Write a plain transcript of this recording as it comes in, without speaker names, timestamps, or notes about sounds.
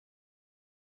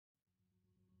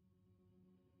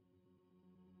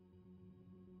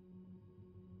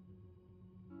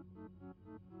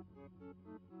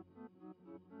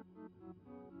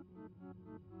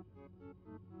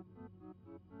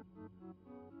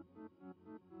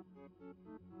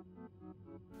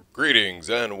Greetings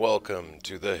and welcome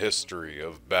to the history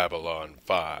of Babylon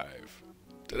 5.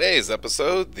 Today's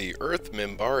episode, the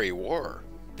Earth-Minbari War.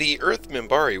 The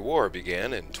Earth-Minbari War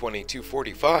began in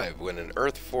 2245 when an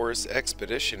Earthforce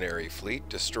expeditionary fleet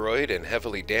destroyed and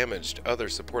heavily damaged other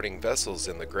supporting vessels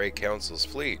in the Grey Council's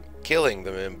fleet, killing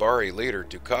the Minbari leader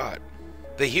Dukhat.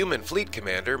 The human fleet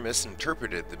commander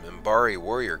misinterpreted the Minbari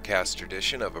warrior caste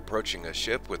tradition of approaching a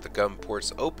ship with the gun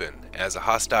ports open as a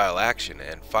hostile action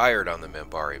and fired on the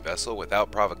Minbari vessel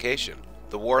without provocation.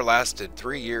 The war lasted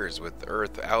 3 years with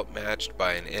Earth outmatched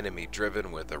by an enemy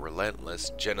driven with a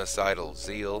relentless genocidal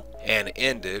zeal, and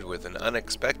ended with an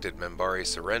unexpected Minbari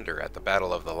surrender at the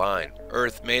Battle of the Line.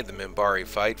 Earth made the Minbari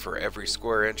fight for every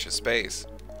square inch of space,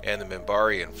 and the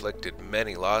Minbari inflicted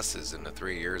many losses in the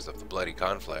 3 years of the bloody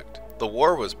conflict. The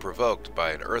war was provoked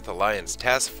by an Earth Alliance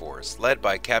task force led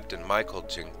by Captain Michael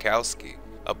Jankowski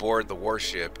aboard the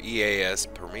warship EAS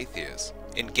Prometheus,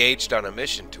 engaged on a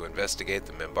mission to investigate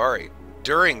the Minbari.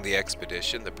 During the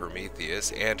expedition, the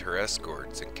Prometheus and her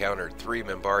escorts encountered 3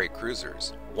 Minbari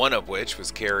cruisers, one of which was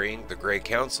carrying the Grey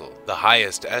Council, the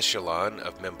highest echelon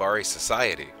of Minbari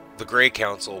society. The Grey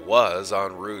Council was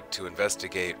en route to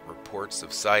investigate reports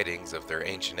of sightings of their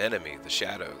ancient enemy, the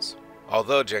Shadows.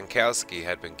 Although Jankowski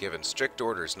had been given strict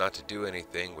orders not to do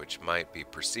anything which might be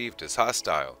perceived as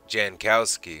hostile,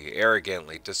 Jankowski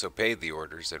arrogantly disobeyed the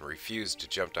orders and refused to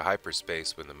jump to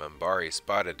hyperspace when the Minbari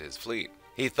spotted his fleet.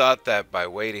 He thought that by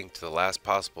waiting to the last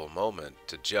possible moment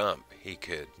to jump, he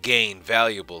could gain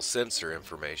valuable sensor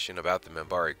information about the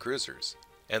Minbari cruisers,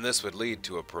 and this would lead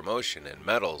to a promotion and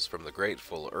medals from the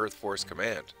grateful Earthforce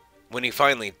command. When he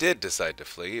finally did decide to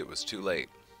flee, it was too late.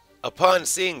 Upon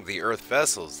seeing the Earth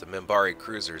vessels, the Minbari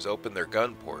cruisers opened their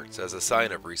gun ports as a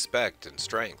sign of respect and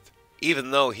strength,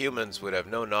 even though humans would have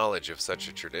no knowledge of such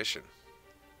a tradition.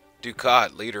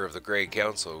 Dukhat, leader of the Grey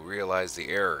Council, realized the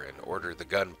error and ordered the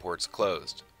gun ports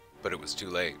closed, but it was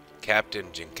too late. Captain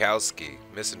Jankowski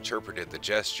misinterpreted the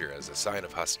gesture as a sign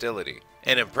of hostility,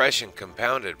 an impression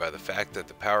compounded by the fact that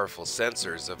the powerful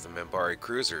sensors of the Minbari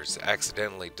cruisers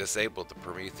accidentally disabled the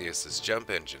Prometheus's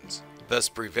jump engines, thus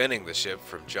preventing the ship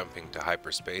from jumping to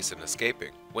hyperspace and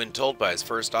escaping. When told by his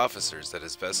first officers that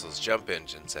his vessel's jump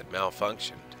engines had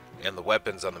malfunctioned and the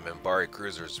weapons on the Minbari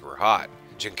cruisers were hot,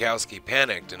 Jankowski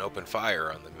panicked and opened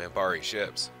fire on the Minbari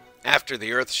ships. After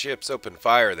the Earth ships opened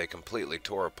fire, they completely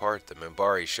tore apart the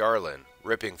Minbari Charlin,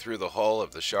 ripping through the hull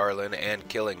of the Charlin and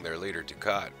killing their leader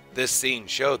Dukhat. This scene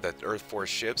showed that Earthforce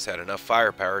ships had enough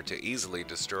firepower to easily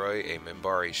destroy a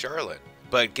Minbari Charlin,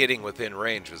 but getting within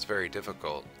range was very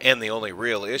difficult, and the only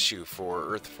real issue for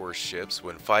Earthforce ships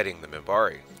when fighting the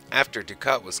Minbari. After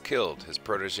Dukhat was killed, his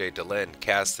protege Delenn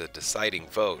cast a deciding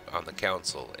vote on the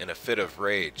Council in a fit of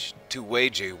rage to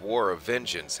wage a war of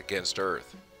vengeance against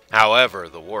Earth. However,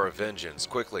 the War of Vengeance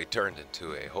quickly turned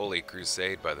into a holy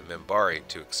crusade by the Minbari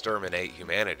to exterminate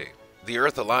humanity. The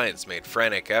Earth Alliance made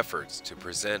frantic efforts to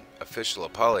present official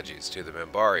apologies to the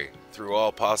Minbari through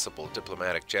all possible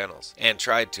diplomatic channels, and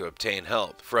tried to obtain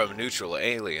help from neutral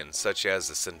aliens such as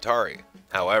the Centauri.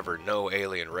 However, no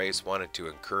alien race wanted to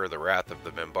incur the wrath of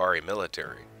the Minbari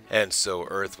military, and so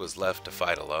Earth was left to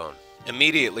fight alone.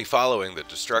 Immediately following the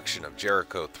destruction of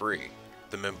Jericho 3,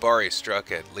 the Minbari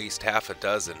struck at least half a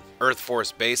dozen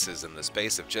Earthforce bases in the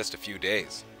space of just a few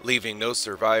days, leaving no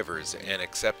survivors and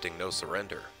accepting no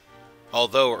surrender.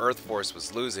 Although Earthforce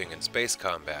was losing in space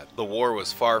combat, the war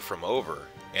was far from over,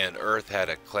 and Earth had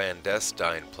a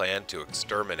clandestine plan to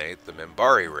exterminate the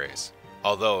Minbari race,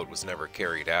 although it was never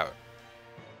carried out.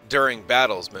 During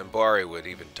battles, Minbari would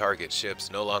even target ships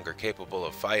no longer capable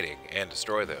of fighting and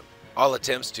destroy them. All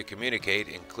attempts to communicate,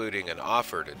 including an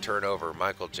offer to turn over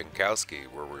Michael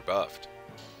Jankowski, were rebuffed.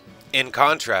 In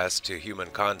contrast to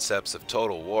human concepts of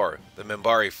total war, the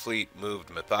Minbari fleet moved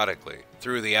methodically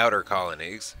through the outer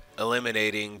colonies,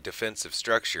 eliminating defensive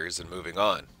structures and moving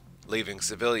on, leaving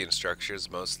civilian structures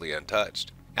mostly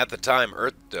untouched. At the time,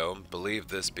 Earthdome believed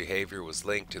this behavior was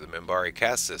linked to the Minbari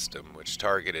caste system, which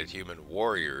targeted human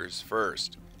warriors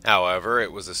first. However,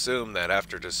 it was assumed that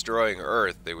after destroying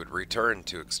Earth, they would return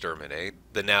to exterminate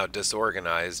the now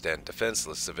disorganized and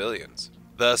defenseless civilians.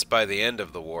 Thus, by the end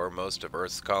of the war, most of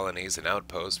Earth's colonies and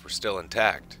outposts were still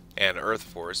intact, and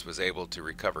Earthforce was able to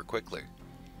recover quickly.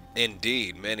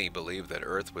 Indeed, many believed that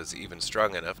Earth was even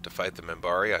strong enough to fight the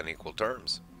Minbari on equal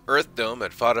terms. Earthdome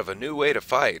had thought of a new way to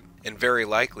fight, and very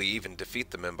likely even defeat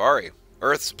the Minbari.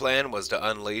 Earth's plan was to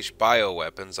unleash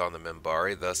bioweapons on the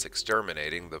Minbari, thus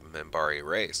exterminating the Minbari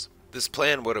race. This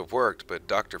plan would have worked, but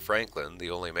Dr. Franklin, the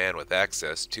only man with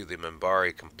access to the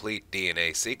Minbari complete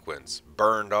DNA sequence,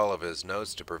 burned all of his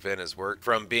notes to prevent his work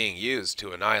from being used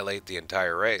to annihilate the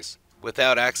entire race.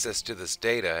 Without access to this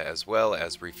data, as well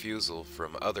as refusal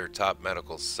from other top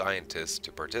medical scientists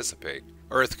to participate,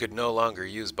 Earth could no longer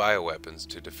use bioweapons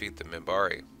to defeat the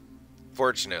Minbari.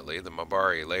 Fortunately, the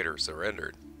Minbari later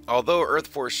surrendered. Although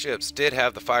Earthforce ships did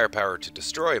have the firepower to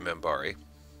destroy Minbari,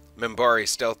 Minbari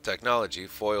stealth technology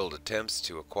foiled attempts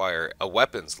to acquire a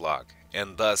weapons lock,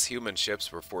 and thus human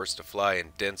ships were forced to fly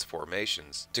in dense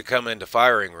formations to come into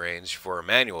firing range for a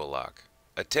manual lock.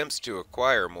 Attempts to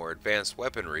acquire more advanced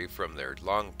weaponry from their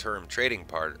long-term trading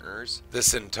partners, the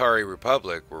Centauri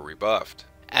Republic, were rebuffed,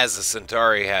 as the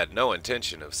Centauri had no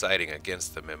intention of siding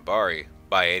against the Minbari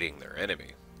by aiding their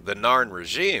enemy. The Narn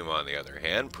regime, on the other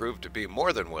hand, proved to be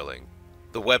more than willing.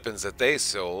 The weapons that they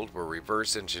sold were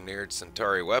reverse-engineered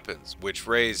Centauri weapons, which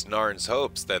raised Narn's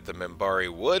hopes that the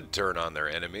Minbari would turn on their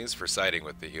enemies for siding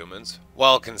with the humans,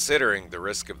 while considering the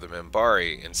risk of the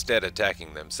Minbari instead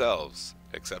attacking themselves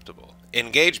acceptable.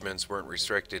 Engagements weren't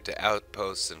restricted to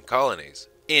outposts and colonies.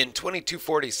 In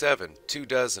 2247,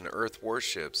 24 Earth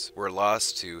warships were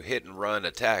lost to hit-and-run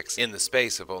attacks in the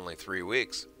space of only 3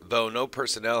 weeks. Though no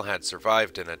personnel had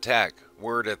survived an attack,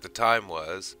 word at the time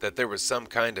was that there was some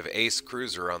kind of ace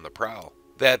cruiser on the prowl.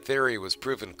 That theory was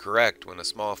proven correct when a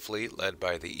small fleet led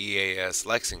by the EAS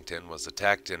Lexington was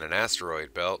attacked in an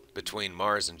asteroid belt between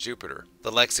Mars and Jupiter.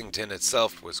 The Lexington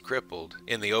itself was crippled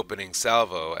in the opening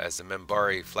salvo as the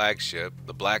Minbari flagship,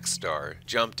 the Black Star,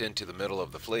 jumped into the middle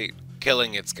of the fleet,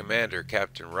 killing its commander,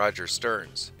 Captain Roger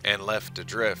Stearns, and left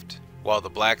adrift, while the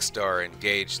Black Star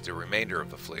engaged the remainder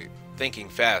of the fleet. Thinking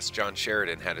fast, John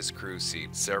Sheridan had his crew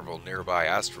seed several nearby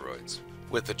asteroids,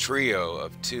 with a trio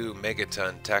of 2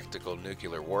 megaton tactical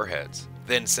nuclear warheads,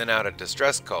 then sent out a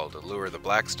distress call to lure the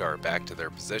Black Star back to their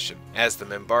position. As the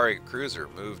Minbari cruiser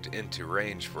moved into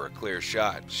range for a clear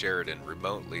shot, Sheridan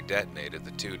remotely detonated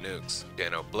the 2 nukes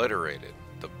and obliterated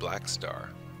the Black Star.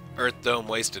 Earth Dome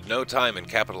wasted no time in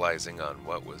capitalizing on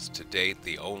what was to date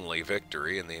the only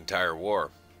victory in the entire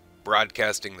war,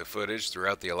 broadcasting the footage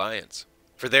throughout the Alliance.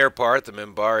 For their part, the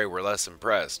Minbari were less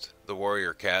impressed. The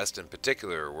warrior caste in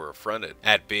particular were affronted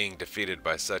at being defeated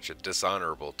by such a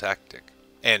dishonorable tactic,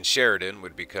 and Sheridan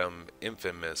would become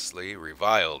infamously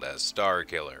reviled as Star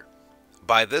Killer.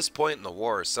 By this point in the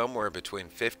war, somewhere between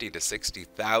 50 to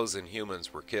 60,000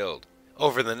 humans were killed.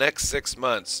 Over the next 6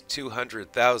 months,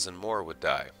 200,000 more would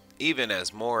die. Even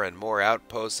as more and more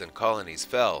outposts and colonies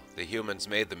fell, the humans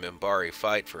made the Minbari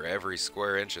fight for every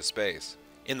square inch of space.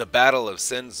 In the Battle of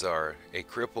Sinzar, a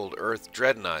crippled Earth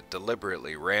dreadnought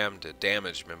deliberately rammed a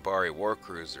damaged Minbari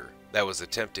warcruiser that was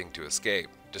attempting to escape,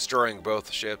 destroying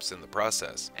both ships in the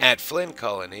process. At Flynn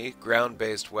Colony,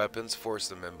 ground-based weapons forced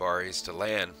the Minbaris to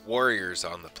land warriors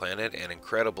on the planet, and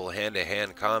incredible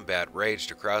hand-to-hand combat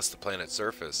raged across the planet's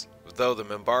surface. Though the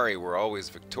Minbari were always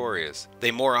victorious,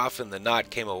 they more often than not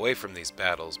came away from these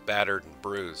battles battered and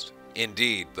bruised.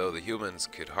 Indeed, though the humans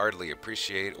could hardly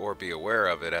appreciate or be aware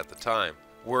of it at the time,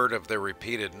 word of their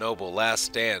repeated noble last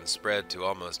stand spread to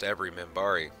almost every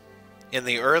Minbari. In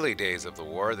the early days of the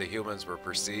war, the humans were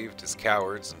perceived as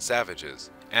cowards and savages,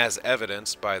 as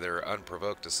evidenced by their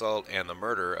unprovoked assault and the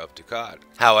murder of Dukhat.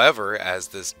 However, as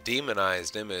this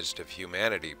demonized image of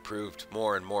humanity proved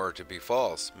more and more to be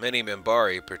false, many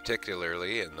Minbari,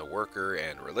 particularly in the worker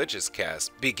and religious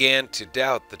caste, began to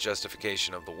doubt the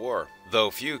justification of the war, though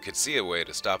few could see a way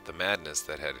to stop the madness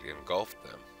that had engulfed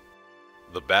them.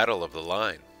 The Battle of the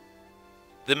Line.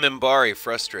 The Minbari,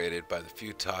 frustrated by the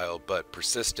futile but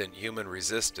persistent human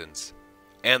resistance,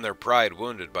 and their pride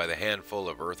wounded by the handful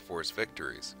of Earthforce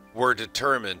victories, were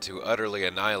determined to utterly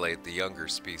annihilate the younger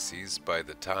species by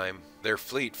the time their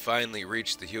fleet finally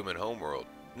reached the human homeworld.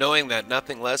 Knowing that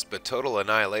nothing less but total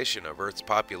annihilation of Earth's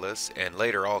populace and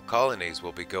later all colonies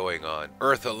will be going on,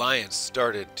 Earth Alliance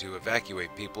started to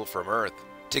evacuate people from Earth.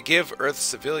 To give Earth's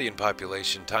civilian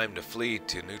population time to flee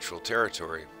to neutral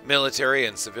territory, military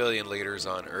and civilian leaders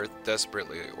on Earth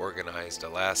desperately organized a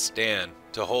last stand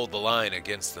to hold the line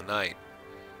against the night.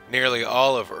 Nearly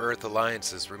all of Earth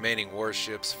Alliance's remaining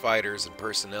warships, fighters, and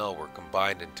personnel were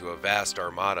combined into a vast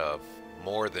armada of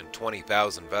more than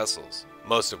 20,000 vessels,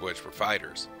 most of which were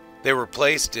fighters. They were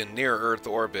placed in near-Earth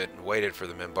orbit and waited for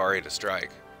the Minbari to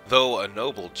strike. Though a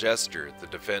noble gesture, the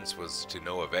defense was to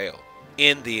no avail.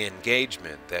 In the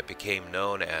engagement that became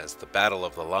known as the Battle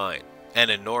of the Line, an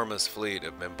enormous fleet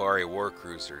of Minbari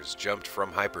warcruisers jumped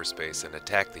from hyperspace and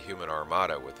attacked the human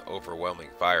armada with overwhelming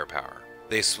firepower.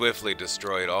 They swiftly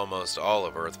destroyed almost all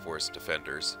of Earthforce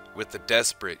defenders, with the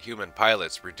desperate human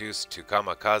pilots reduced to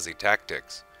kamikaze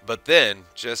tactics. But then,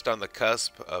 just on the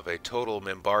cusp of a total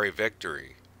Minbari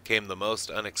victory, came the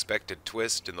most unexpected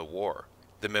twist in the war.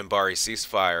 The Minbari ceased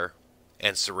fire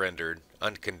and surrendered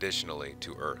unconditionally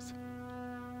to Earth.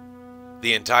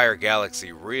 The entire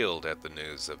galaxy reeled at the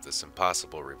news of this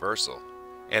impossible reversal,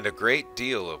 and a great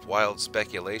deal of wild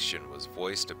speculation was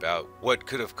voiced about what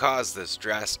could have caused this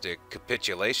drastic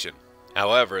capitulation.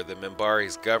 However, the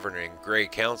Minbari's governing Grey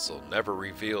Council never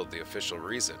revealed the official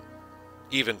reason,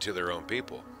 even to their own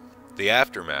people. The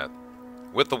aftermath.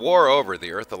 With the war over,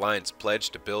 the Earth Alliance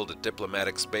pledged to build a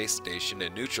diplomatic space station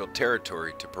in neutral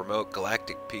territory to promote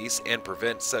galactic peace and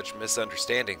prevent such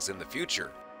misunderstandings in the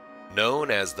future,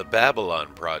 known as the Babylon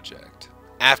Project.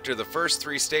 After the first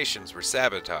 3 stations were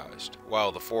sabotaged,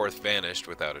 while the 4th vanished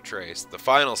without a trace, the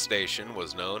final station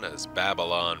was known as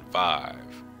Babylon 5.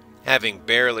 Having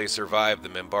barely survived the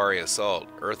Minbari assault,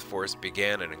 Earthforce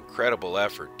began an incredible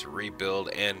effort to rebuild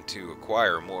and to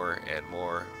acquire more and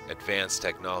more advanced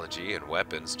technology and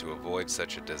weapons to avoid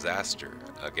such a disaster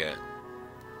again.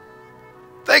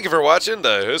 Thank you for watching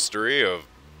the history of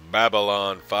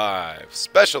Babylon 5.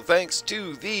 Special thanks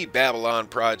to the Babylon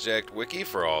Project Wiki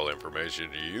for all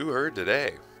information you heard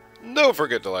today. Don't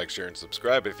forget to like, share, and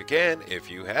subscribe if you can.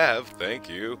 If you have, thank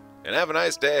you. And have a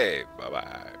nice day.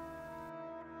 Bye-bye.